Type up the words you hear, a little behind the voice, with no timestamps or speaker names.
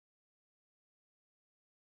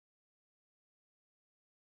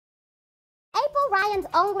April Ryan's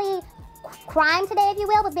only crime today, if you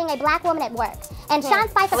will, was being a black woman at work. And Sean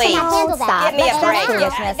Spicer cannot handle that. Give me a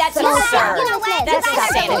break. That's absurd. You know what? That's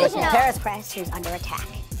insanity. Paris press who's under attack.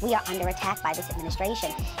 We are under attack by this administration.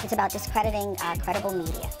 It's about discrediting credible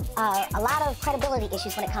media. A lot of credibility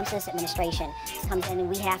issues when it comes to this administration. This comes in and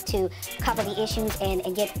we have to cover the issues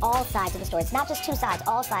and get all sides of the story. It's not just two sides,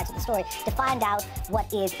 all sides of the story to find out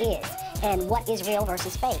what is and what is real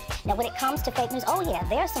versus fake. Now, when it comes to fake news, oh yeah,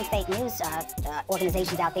 there are some fake news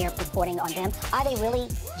organizations out there reporting on them. Are they really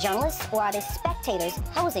journalists or are they spectators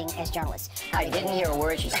posing as journalists? I didn't hear a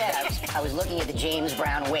word she said. I was looking at the James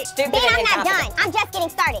Brown wig. Stupid Ben, and I'm not incompetent. done. I'm just getting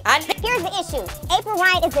started. Here's the issue. April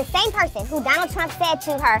Ryan is the same person who Donald Trump said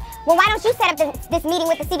to her, well, why don't you set up this meeting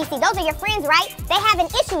with the CDC? Those are your friends, right? They have an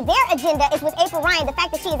issue. Their agenda is with April Ryan, the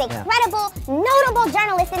fact that she is a credible, notable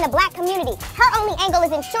journalist in the black community. Her only angle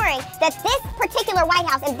is ensuring that this particular White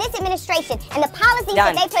House and this administration and the policies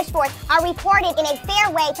that they push forth are reported in a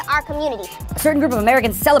fair way to our community. A certain group of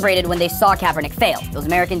Americans celebrated when they saw Kaepernick fail. Those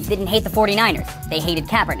Americans didn't hate the 49ers. They hated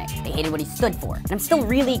Kaepernick. They hated what he stood for. And I'm still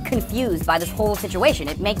really confused by this whole situation.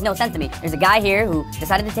 It makes no sense to me. There's a guy here who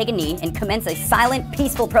decided to take a knee and commence a silent,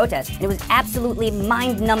 peaceful protest, and it was absolutely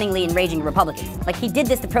mind-numbingly enraging Republicans. Like, he did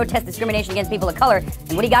this to protest discrimination against people of color,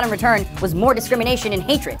 and what he got in return was more discrimination and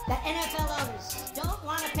hatred. The NFL owners don't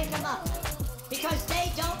want to pick him up because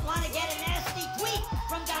they don't want to get a nasty tweet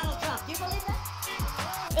from Donald Trump. Do you believe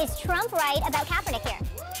that? Is Trump right about Kaepernick here?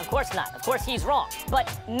 Of course not. Of course he's wrong. But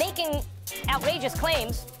making outrageous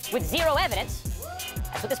claims with zero evidence,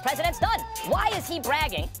 that's what this president's done. Why is he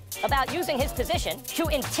bragging about using his position to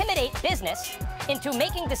intimidate business into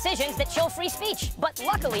making decisions that show free speech? But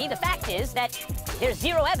luckily, the fact is that there's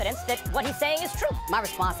zero evidence that what he's saying is true. My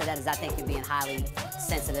response to that is I think you're being highly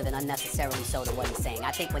sensitive and unnecessarily so to what he's saying.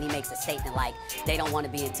 I think when he makes a statement like, they don't want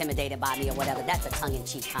to be intimidated by me or whatever, that's a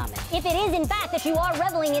tongue-in-cheek comment. If it is, in fact, that you are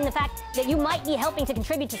reveling in the fact that you might be helping to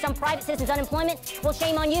contribute to some private citizen's unemployment, well,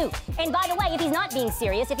 shame on you. And by the way, if he's not being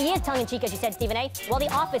serious, if he is tongue-in-cheek, as you said, Stephen A., well,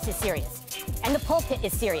 the office is serious. And the pulpit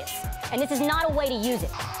is serious. And this is not a way to use it.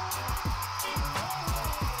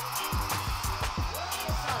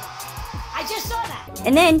 I just saw that.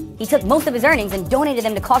 And then he took most of his earnings and donated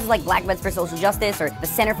them to causes like Black Vets for Social Justice or the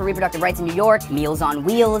Center for Reproductive Rights in New York, Meals on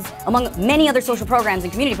Wheels, among many other social programs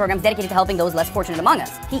and community programs dedicated to helping those less fortunate among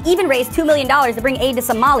us. He even raised $2 million to bring aid to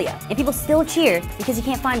Somalia, and people still cheer because he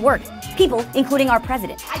can't find work. People, including our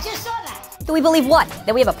president. I just saw that. Do we believe what?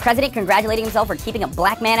 That we have a president congratulating himself for keeping a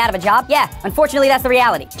black man out of a job? Yeah, unfortunately that's the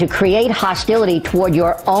reality. To create hostility toward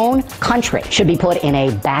your own country should be put in a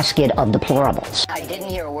basket of deplorables. I didn't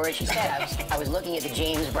hear a word she said. I was looking at the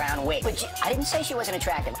James Brown wig. But I didn't say she wasn't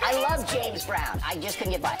attractive. I love James Brown. I just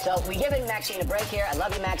couldn't get by. So we giving Maxine a break here. I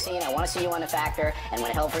love you, Maxine. I want to see you on The Factor. And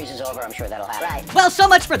when hell freezes over, I'm sure that'll happen. Right. Well, so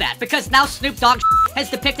much for that, because now Snoop Dogg has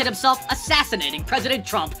depicted himself assassinating President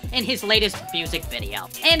Trump in his latest music video.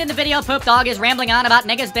 And in the video, Poop Dog is rambling on about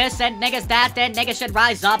niggas this and niggas that and niggas should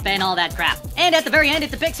rise up and all that crap. And at the very end, it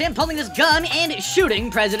depicts him pulling this gun and shooting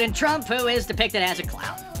President Trump, who is depicted as a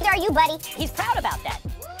clown. There are you, buddy. He's proud about that.